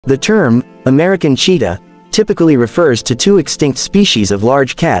The term, American cheetah, typically refers to two extinct species of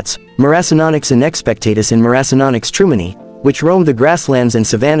large cats, Maracinonyx inexpectatus and Maracinonyx trumani, which roamed the grasslands and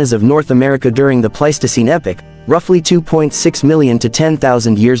savannas of North America during the Pleistocene epoch, roughly 2.6 million to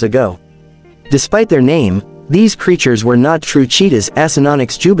 10,000 years ago. Despite their name, these creatures were not true cheetahs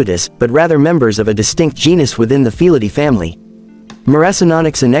Acinonyx jubatus, but rather members of a distinct genus within the Felidae family.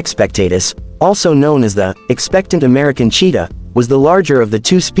 Maracinonyx inexpectatus, also known as the expectant American cheetah, was the larger of the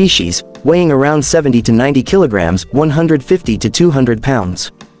two species, weighing around 70 to 90 kilograms, 150 to 200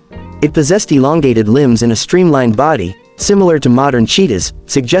 pounds. It possessed elongated limbs and a streamlined body, similar to modern cheetahs,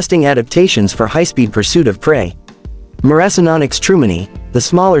 suggesting adaptations for high-speed pursuit of prey. Maracinonyx trumani, the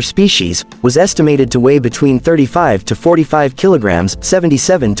smaller species, was estimated to weigh between 35 to 45 kilograms,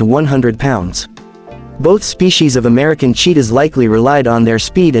 77 to 100 pounds. Both species of American cheetahs likely relied on their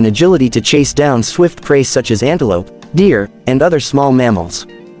speed and agility to chase down swift prey such as antelope, deer, and other small mammals.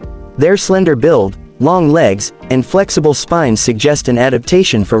 Their slender build, long legs, and flexible spines suggest an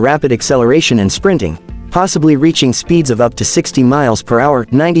adaptation for rapid acceleration and sprinting, possibly reaching speeds of up to 60 miles per hour,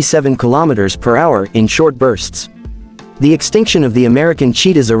 97 kilometers per hour in short bursts. The extinction of the American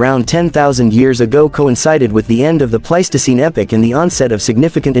cheetahs around 10,000 years ago coincided with the end of the Pleistocene epoch and the onset of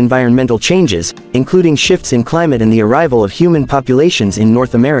significant environmental changes, including shifts in climate and the arrival of human populations in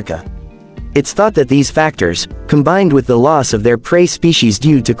North America. It's thought that these factors, combined with the loss of their prey species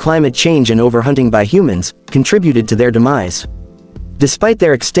due to climate change and overhunting by humans, contributed to their demise. Despite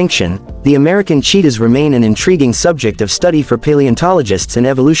their extinction, the American cheetahs remain an intriguing subject of study for paleontologists and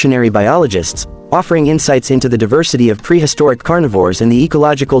evolutionary biologists, offering insights into the diversity of prehistoric carnivores and the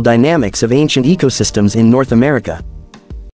ecological dynamics of ancient ecosystems in North America.